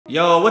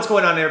Yo, what's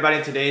going on everybody?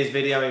 In today's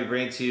video, I'm going to be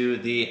bringing to you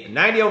the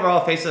 90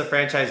 overall face of the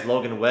franchise,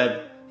 Logan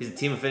Webb. He's a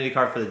team affinity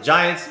card for the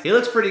Giants. He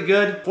looks pretty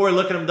good. Before you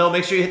look at him though,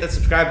 make sure you hit that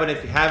subscribe button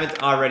if you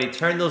haven't already.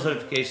 Turn those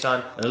notifications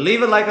on.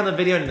 Leave a like on the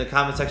video and in the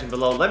comment section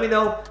below. Let me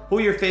know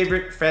who your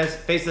favorite face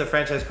of the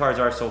franchise cards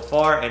are so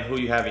far and who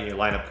you have in your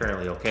lineup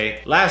currently,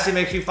 okay? Lastly,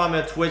 make sure you follow me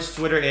on Twitch,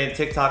 Twitter, and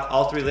TikTok.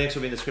 All three links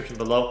will be in the description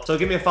below. So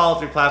give me a follow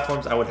on 3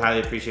 platforms. I would highly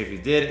appreciate if you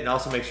did. And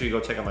also make sure you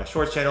go check out my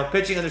shorts channel,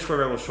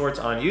 pitching_rebel shorts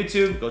on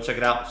YouTube. Go check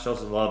it out. Show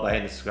some love by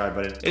hitting the subscribe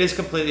button. It is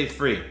completely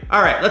free.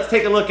 All right, let's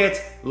take a look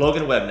at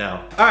Logan Webb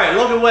now. All right,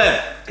 Logan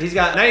Webb. He's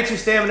got 92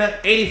 stamina,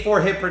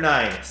 84 hit per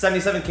 9,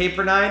 77 K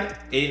per 9,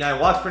 89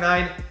 walks per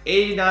 9,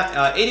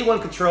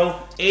 81 control,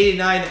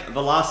 89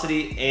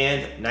 velocity,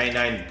 and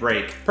 99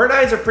 break. Per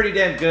 9s are pretty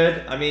damn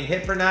good. I mean,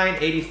 hit per 9,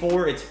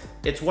 84.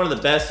 It's one of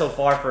the best so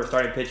far for a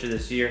starting pitcher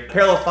this year.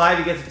 Parallel 5,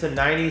 he gets up to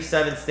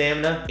 97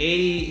 stamina,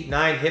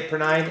 89 hit per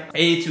 9,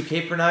 82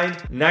 K per 9,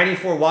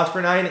 94 walks per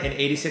 9, and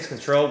 86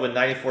 control with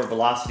 94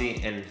 velocity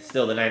and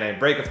still the 99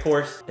 break, of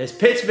course. His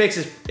pitch mix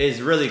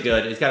is really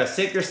good. He's got a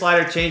sinker,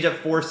 slider, changeup,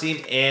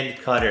 4-seam, and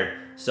cutter.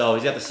 So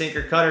he's got the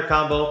sinker cutter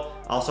combo,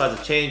 also has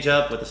a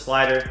changeup with the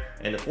slider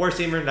and the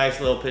 4-seamer. Nice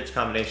little pitch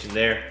combination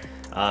there.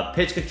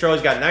 Pitch control,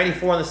 he's got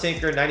 94 on the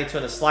sinker, 92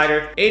 on the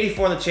slider,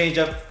 84 on the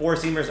changeup,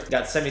 4-seamers,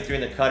 got 73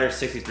 in the cutter,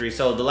 63.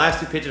 So the last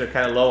 2 pitches are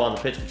kind of low on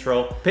the pitch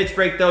control. Pitch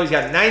break though, he's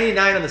got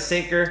 99 on the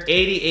sinker,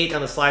 88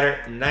 on the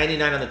slider,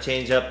 99 on the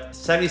changeup,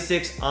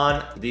 76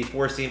 on the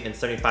 4-seam, and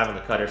 75 on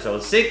the cutter. So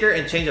sinker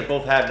and changeup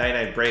both have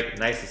 99 break.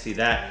 Nice to see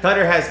that.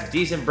 Cutter has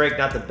decent break,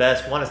 not the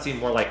best. Want to see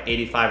more like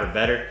 85 or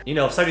better. You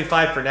know,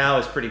 75 for now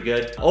is pretty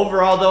good.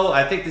 Overall though,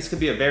 I think this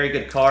could be a very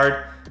good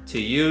card to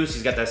use.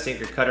 He's got that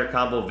sinker cutter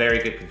combo, very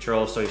good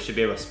control, so he should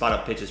be able to spot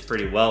up pitches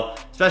pretty well.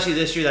 Especially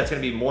this year, that's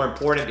going to be more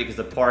important because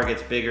the par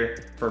gets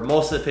bigger for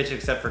most of the pitches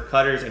except for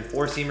cutters and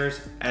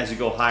 4-seamers as you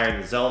go higher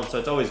in the zone. So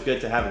it's always good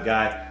to have a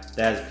guy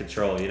that has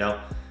control, you know.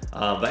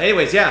 But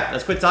anyways, yeah,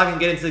 let's quit talking and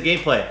get into the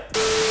gameplay.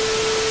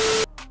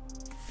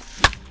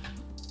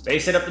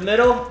 Base it up the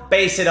middle,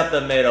 base it up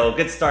the middle.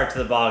 Good start to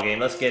the ball game.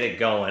 Let's get it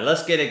going.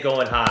 Let's get it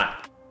going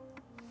hot.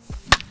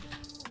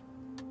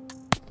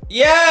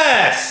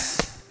 Yes!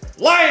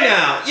 Line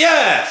out,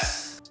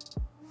 yes!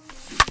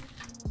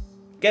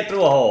 Get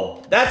through a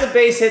hole. That's a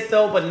base hit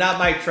though, but not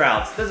Mike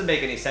Trout's. Doesn't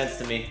make any sense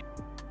to me.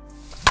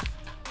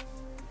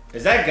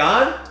 Is that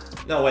gone?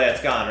 No way,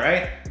 that's gone,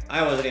 right?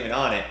 I wasn't even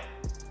on it.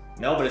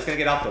 No, but it's gonna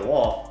get off the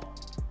wall.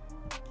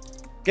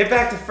 Get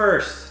back to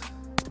first.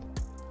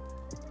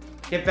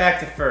 Get back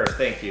to first,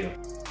 thank you.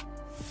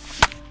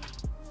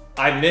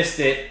 I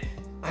missed it.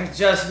 I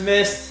just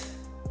missed.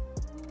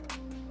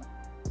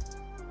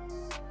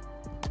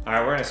 All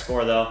right, we're gonna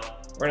score though.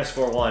 We're gonna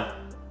score 1,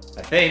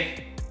 I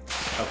think.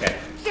 Okay.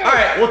 All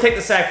right, we'll take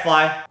the sac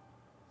fly.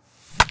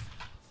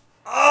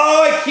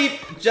 Oh, I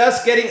keep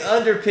just getting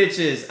under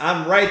pitches.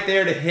 I'm right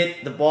there to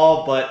hit the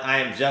ball, but I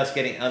am just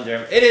getting under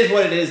him. It is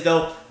what it is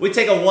though. We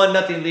take a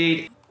 1-0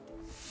 lead.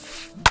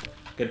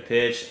 Good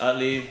pitch,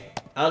 Utley.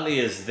 Utley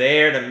is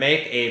there to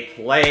make a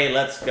play.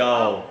 Let's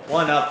go.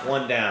 1 up,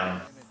 1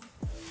 down.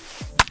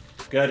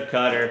 Good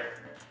cutter.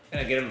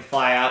 Gonna get him to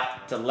fly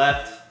out to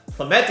left.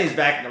 Clemente's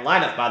back in the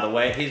lineup, by the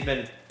way. He's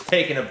been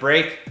taking a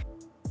break.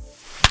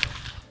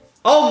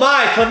 Oh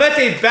my,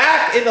 Clemente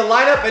back in the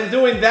lineup and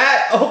doing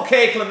that?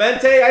 Okay,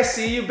 Clemente, I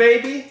see you,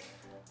 baby.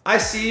 I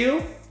see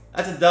you.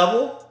 That's a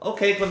double.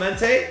 Okay,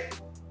 Clemente.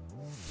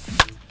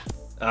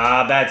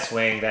 Ah, bad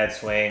swing, bad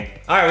swing.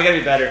 All right, we gotta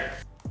be better.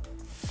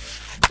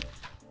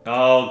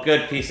 Oh,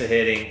 good piece of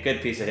hitting.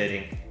 Good piece of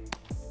hitting.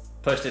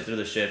 Pushed it through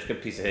the shift.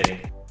 Good piece of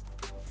hitting.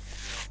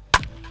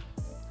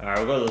 All right,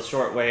 we'll go the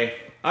short way.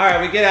 All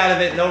right, we get out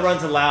of it. No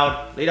runs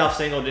allowed. Leadoff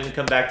single didn't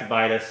come back to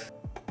bite us.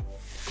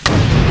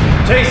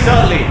 Chase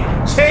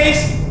Utley.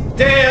 Chase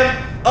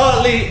damn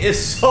Utley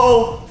is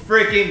so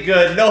freaking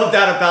good. No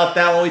doubt about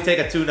that when we take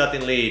a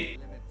 2-0 lead.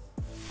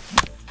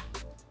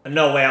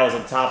 No way I was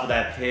on top of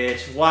that pitch.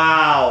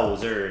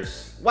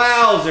 Wowzers.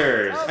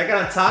 Wowzers. I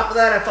got on top of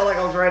that. I felt like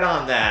I was right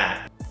on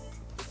that.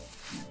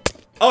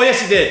 Oh,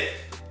 yes, you did.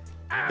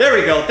 There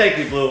we go. Thank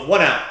you, Blue.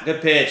 1 out.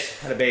 Good pitch.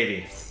 Had a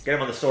baby. Get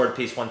him on the sword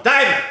piece 1.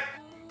 Diamond.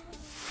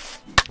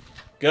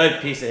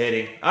 Good piece of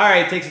hitting. All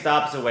right, takes it the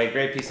opposite way.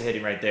 Great piece of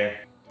hitting right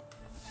there.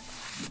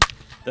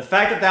 The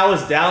fact that that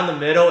was down the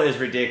middle is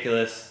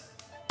ridiculous.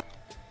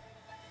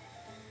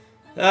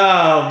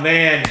 Oh,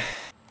 man.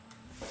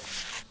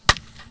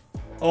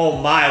 Oh,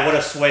 my, what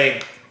a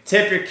swing.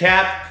 Tip your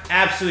cap.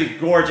 Absolutely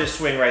gorgeous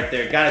swing right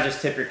there. Gotta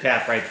just tip your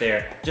cap right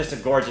there. Just a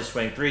gorgeous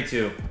swing.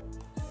 3-2.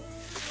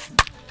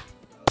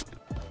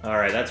 All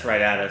right, that's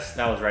right at us.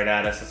 That was right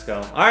at us. Let's go.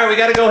 All right, we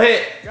gotta go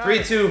hit.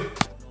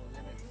 3-2.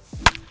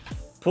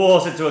 Pull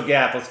us into a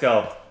gap. Let's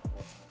go.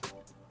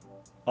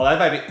 Oh, that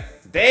might be...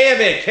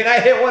 Damn it! Can I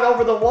hit one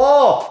over the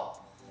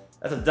wall?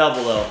 That's a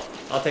double, though.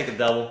 I'll take the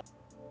double.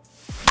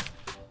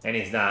 And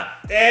he's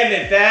not. Damn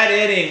it! Bad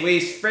inning.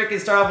 We freaking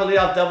start off a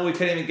leadoff double. We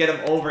couldn't even get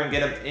him over and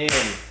get him in.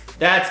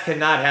 That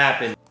cannot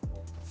happen.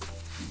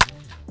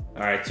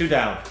 All right, 2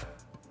 down.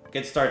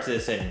 Good start to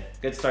this inning.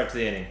 Good start to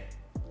the inning.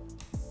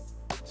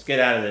 Let's get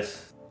out of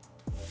this.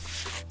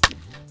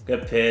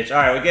 Good pitch.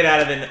 All right, we get out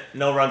of it.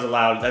 No runs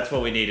allowed. That's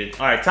what we needed.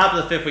 All right, top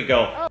of the fifth we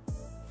go.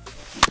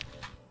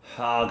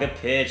 Oh, good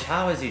pitch.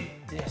 How is he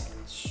just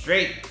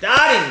straight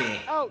dotting me?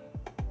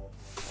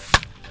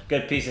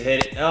 Good piece of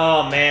hitting.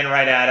 Oh, man,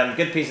 right at him.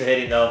 Good piece of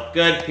hitting, though.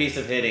 Good piece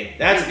of hitting.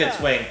 That's a good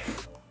swing.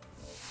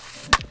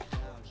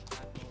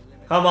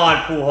 Come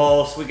on,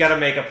 Pujols. We got to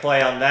make a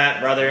play on that,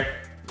 brother.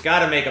 Got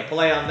to make a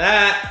play on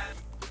that.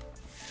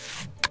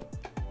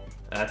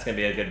 That's going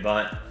to be a good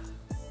bunt.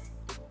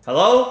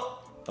 Hello?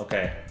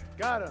 Okay.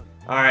 Got him.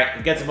 All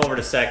right, gets him over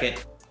to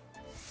second.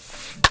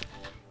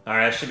 All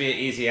right, that should be an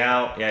easy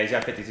out. Yeah, he's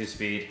got 52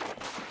 speed.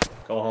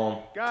 Go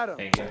home. Got him.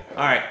 Thank you.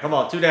 All right, come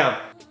on, 2 down.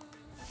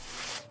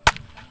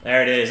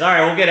 There it is. All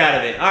right, we'll get out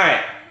of it. All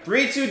right,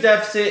 3-2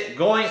 deficit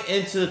going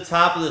into the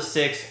top of the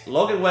 6th.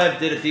 Logan Webb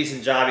did a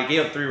decent job. He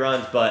gave up 3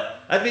 runs,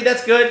 but I mean,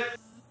 that's good.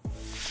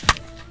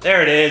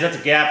 There it is. That's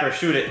a gapper.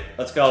 Shoot it.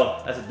 Let's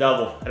go. That's a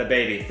double. That's a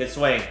baby. Good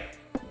swing.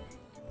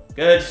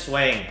 Good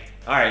swing.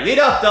 All right,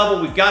 leadoff double.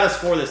 We got to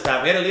score this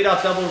time. We had a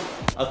leadoff double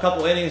a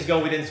couple innings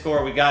ago. We didn't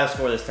score. We got to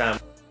score this time.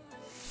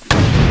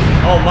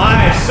 Oh,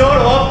 my. Soto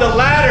up the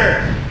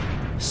ladder.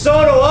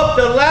 Soto up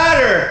the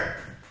ladder.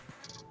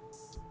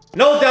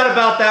 No doubt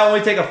about that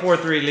when we take a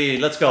 4-3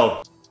 lead. Let's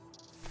go.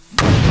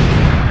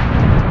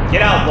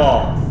 Get out,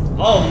 ball.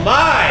 Oh, my.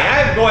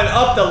 I'm going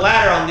up the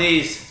ladder on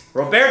these.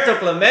 Roberto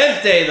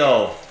Clemente,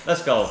 though.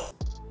 Let's go.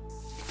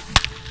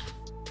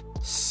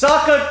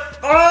 Sucker.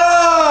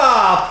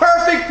 Ah!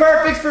 Perfect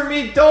perfects for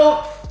me.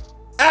 Don't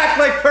act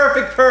like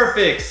perfect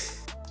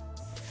perfects.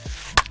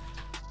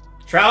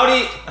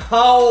 Trouty.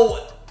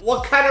 Oh,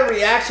 what kind of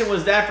reaction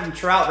was that from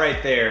Trout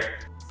right there?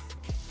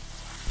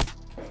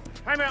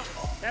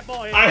 Timeout. That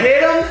ball hit. I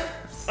hit him?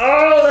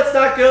 Oh, that's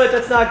not good.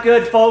 That's not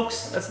good,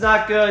 folks. That's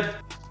not good.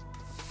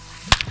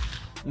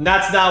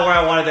 That's not where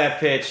I wanted that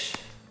pitch.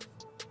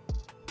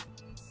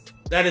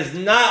 That is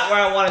not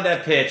where I wanted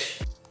that pitch.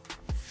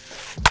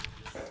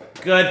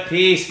 Good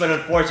piece, but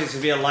unfortunately it's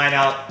going to be a line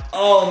out.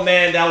 Oh,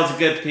 man, that was a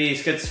good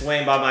piece. Good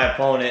swing by my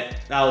opponent.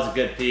 That was a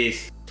good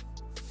piece.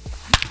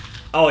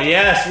 Oh,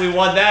 yes, we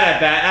won that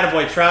at bat.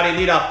 Attaboy, Trouty,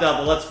 leadoff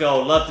double. Let's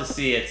go. Love to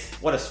see it.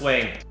 What a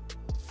swing.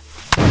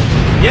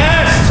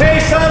 Yes,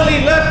 Chase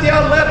Utley, lefty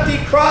on lefty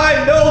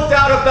crime. No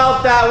doubt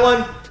about that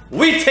one.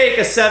 We take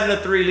a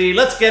 7-3 lead.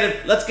 Let's get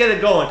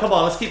it going. Come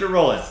on, let's keep it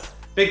rolling.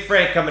 Big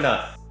Frank coming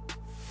up.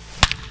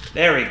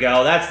 There we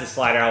go. That's the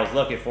slider I was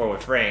looking for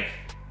with Frank.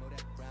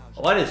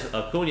 What is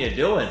Acuna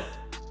doing?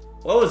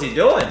 What was he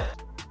doing?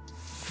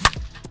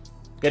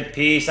 Good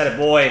piece.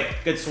 Attaboy.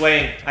 Good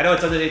swing. I know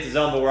it's underneath the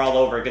zone, but we're all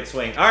over. Good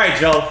swing. All right,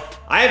 Joe.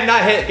 I have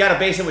not got a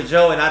base hit with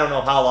Joe in I don't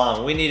know how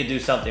long. We need to do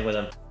something with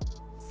him.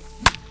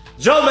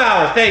 Joe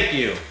Mauer, thank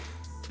you.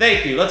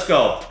 Thank you. Let's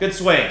go. Good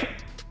swing.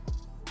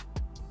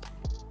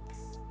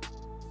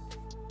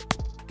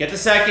 Get the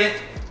second.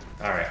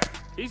 All right.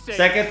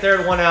 Second,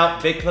 third, 1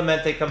 out. Big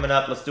Clemente coming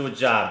up. Let's do a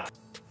job.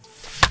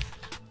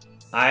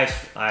 I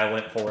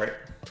went for it.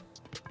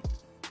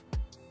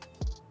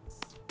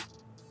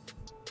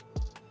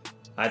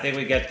 I think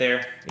we get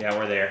there. Yeah,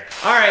 we're there.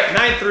 All right,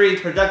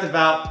 9-3. Productive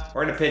out.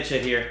 We're going to pinch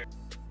hit here.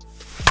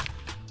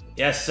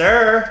 Yes,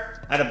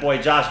 sir.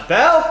 Attaboy, Josh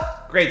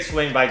Bell. Great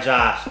swing by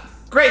Josh.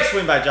 Great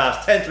swing by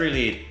Josh. 10-3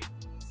 lead.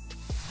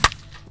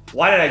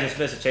 Why did I just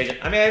miss a changeup?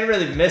 I mean, I didn't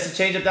really miss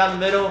a changeup down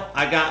the middle.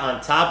 I got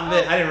on top of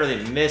it. I didn't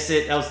really miss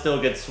it. That was still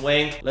a good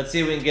swing. Let's see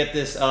if we can get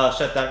this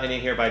shutdown inning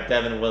here by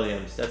Devin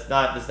Williams. That's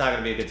not going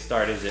to be a good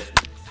start, is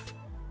it?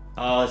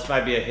 Oh, this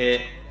might be a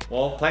hit.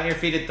 Well, plant your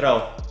feet and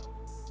throw.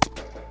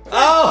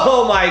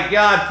 Oh my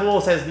God,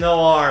 Pujols has no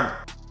arm.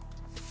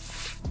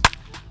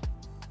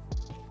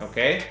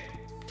 Okay.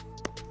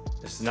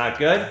 This is not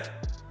good.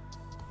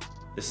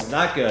 This is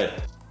not good.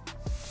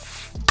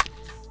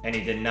 And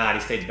he did not.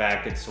 He stayed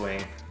back. Good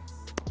swing.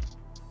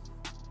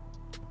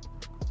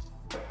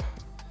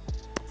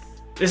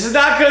 This is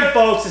not good,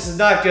 folks. This is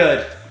not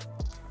good.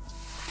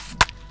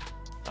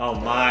 Oh,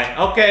 my.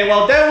 Okay,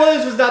 well, Dan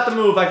Williams was not the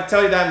move. I can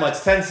tell you that much.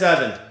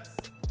 10-7.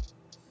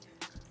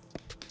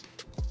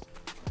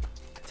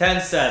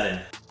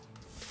 10-7.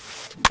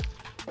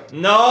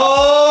 No!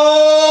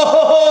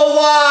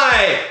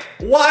 Why?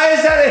 Why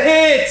is that a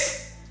hit?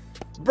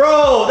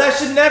 Bro, that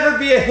should never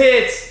be a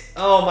hit.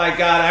 Oh, my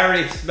God. I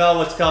already smell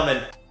what's coming.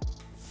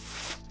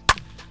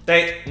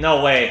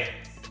 No way.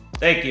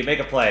 Thank you. Make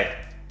a play.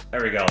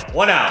 There we go.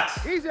 1 out.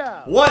 He's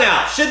out. 1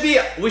 out.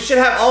 We should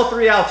have all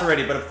 3 outs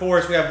already, but of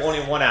course we have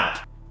only 1 out.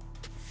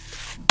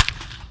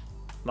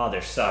 Mother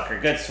sucker.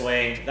 Good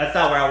swing. That's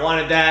not where I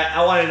wanted that.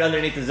 I wanted it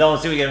underneath the zone.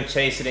 See if we get him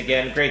chasing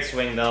again. Great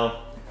swing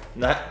though.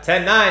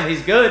 10-9.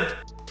 He's good.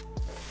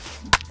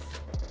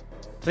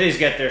 Please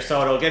get there,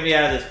 Soto. Get me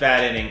out of this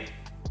bad inning.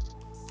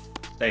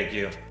 Thank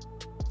you.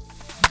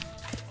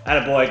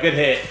 Attaboy. Good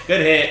hit.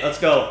 Good hit. Let's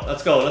go.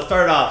 Let's go. Let's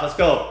start it off. Let's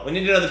go. We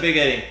need another big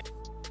inning.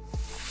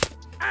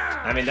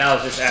 I mean, that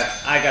was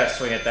just... I got to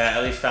swing at that.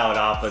 At least foul it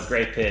off, but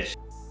great pitch.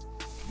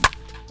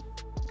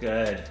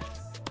 Good.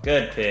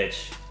 Good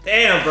pitch.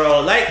 Damn,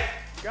 bro.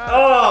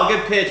 Oh,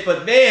 good pitch,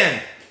 but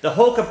man, The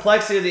whole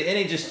complexity of the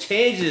inning just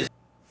changes.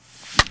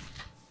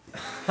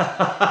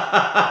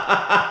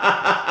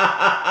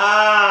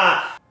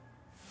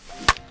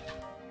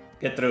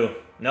 Get through.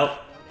 Nope.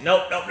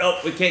 Nope, nope,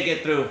 nope. We can't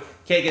get through.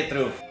 Can't get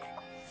through.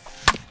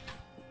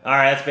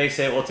 Alright, that's base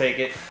hit. We'll take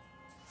it.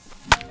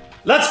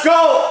 Let's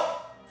go!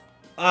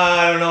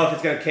 I don't know if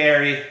it's going to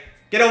carry.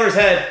 Get over his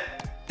head.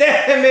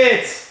 Damn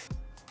it!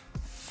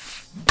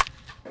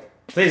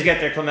 Please get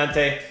there,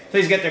 Clemente.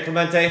 Please get there,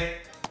 Clemente.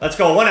 Let's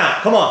go. 1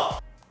 out. Come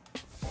on.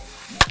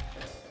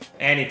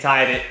 And he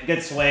tied it.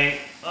 Good swing.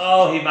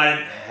 Oh, he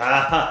might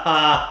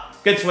have.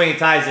 Good swing. He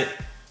ties it.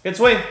 Good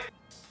swing.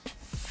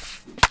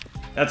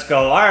 Let's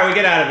go. All right, we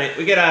get out of it.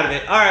 We get out of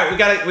it. All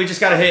right, we just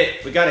got to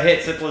hit. We got to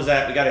hit. Simple as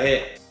that. We got to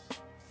hit.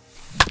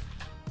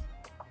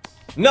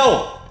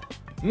 No.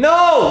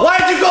 No.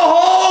 Why'd you go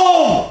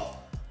home?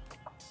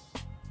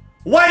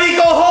 Why did you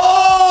go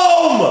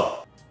home?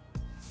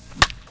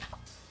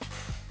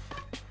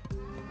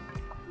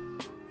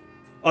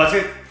 Oh, it's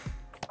good.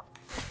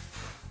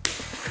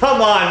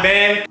 Come on,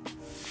 man.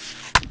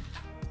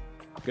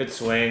 Good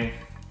swing.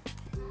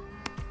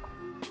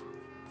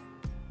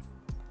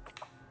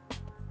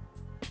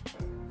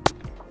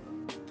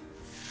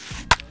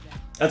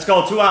 Let's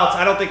go. 2 outs.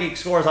 I don't think he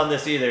scores on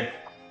this either.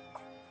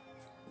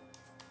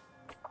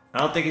 I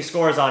don't think he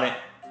scores on it.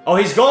 Oh,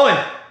 he's going.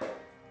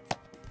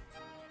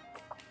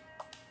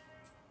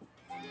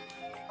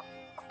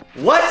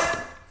 What?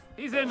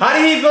 How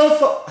did he go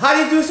so, how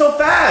did he do so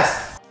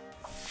fast?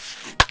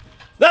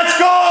 Let's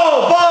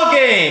go! Ball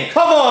game!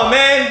 Come on,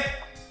 man!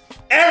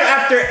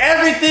 After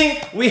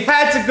everything we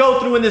had to go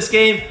through in this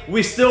game,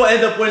 we still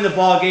end up winning the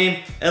ball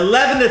game.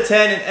 11-10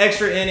 in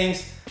extra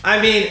innings.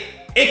 I mean,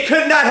 it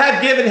could not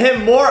have given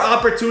him more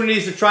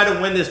opportunities to try to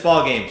win this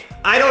ball game.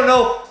 I don't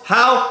know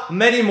how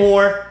many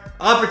more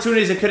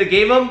opportunities it could have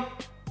gave him,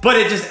 but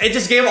it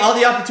just gave him all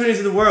the opportunities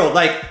in the world.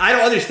 Like, I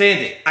don't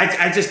understand it.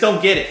 I just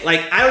don't get it.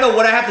 Like, I don't know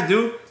what I have to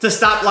do to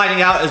stop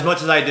lining out as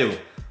much as I do.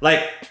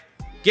 Like,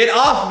 get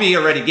off me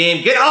already,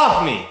 game. Get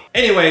off me.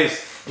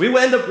 Anyways, we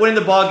end up winning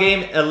the ball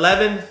game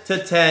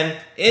 11-10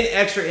 in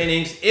extra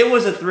innings. It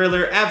was a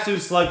thriller,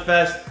 absolute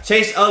slugfest.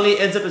 Chase Utley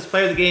ends up as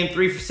player of the game,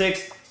 3 for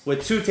 6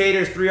 with 2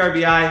 taters, 3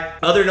 RBI.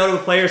 Other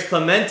notable players,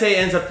 Clemente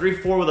ends up 3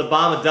 for 4 with a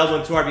bomb, a double,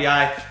 and 2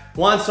 RBI.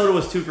 Juan Soto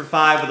was 2 for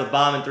 5 with a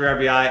bomb and 3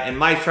 RBI. And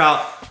Mike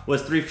Trout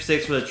was 3 for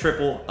 6 with a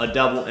triple, a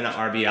double, and an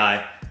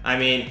RBI. I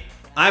mean,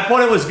 my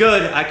opponent was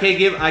good. I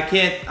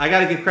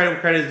gotta give credit when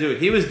credit is due.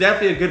 He was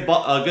definitely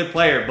a good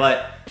player,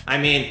 but I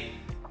mean,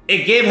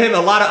 it gave him a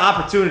lot of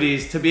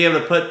opportunities to be able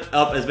to put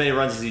up as many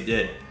runs as he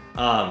did.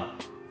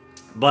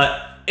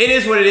 But it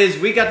is what it is.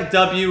 We got the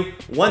W,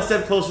 1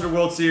 step closer to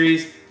World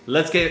Series.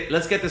 Let's get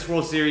this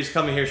World Series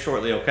coming here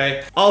shortly,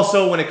 okay?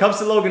 Also, when it comes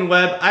to Logan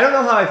Webb, I don't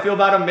know how I feel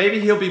about him. Maybe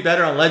he'll be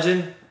better on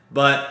Legend,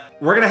 but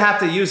we're gonna have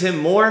to use him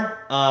more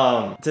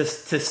to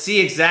see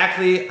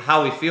exactly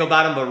how we feel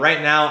about him. But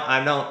right now,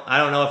 I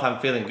don't know if I'm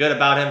feeling good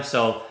about him.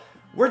 So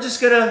we're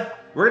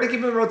gonna keep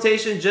him in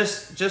rotation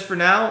just for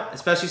now,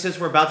 especially since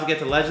we're about to get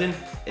to Legend.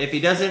 If he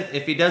doesn't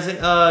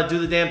do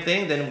the damn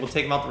thing, then we'll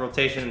take him out the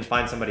rotation and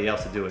find somebody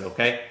else to do it,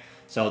 okay?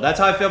 So that's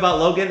how I feel about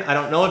Logan. I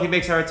don't know if he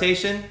makes our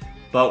rotation,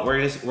 but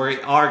we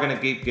are gonna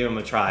give him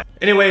a try.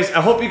 Anyways, I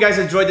hope you guys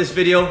enjoyed this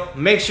video.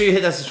 Make sure you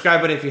hit that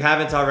subscribe button if you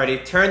haven't already.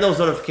 Turn those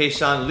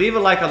notifications on. Leave a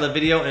like on the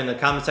video and in the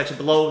comment section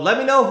below. Let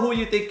me know who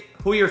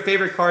your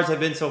favorite cards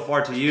have been so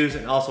far to use,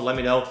 and also let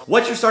me know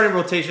what your starting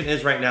rotation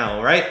is right now,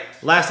 all right?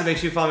 Lastly, make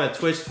sure you follow me on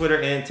Twitch, Twitter,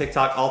 and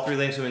TikTok. All 3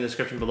 links are in the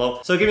description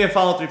below. So give me a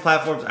follow on 3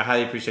 platforms. I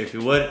highly appreciate if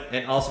you would.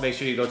 And also make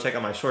sure you go check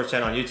out my shorts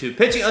channel on YouTube,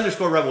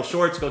 pitching_rebel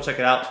shorts. Go check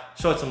it out.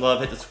 Show it some love.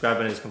 Hit the subscribe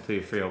button. It's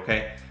completely free,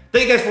 okay?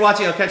 Thank you guys for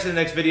watching. I'll catch you in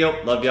the next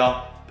video. Love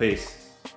y'all. Peace.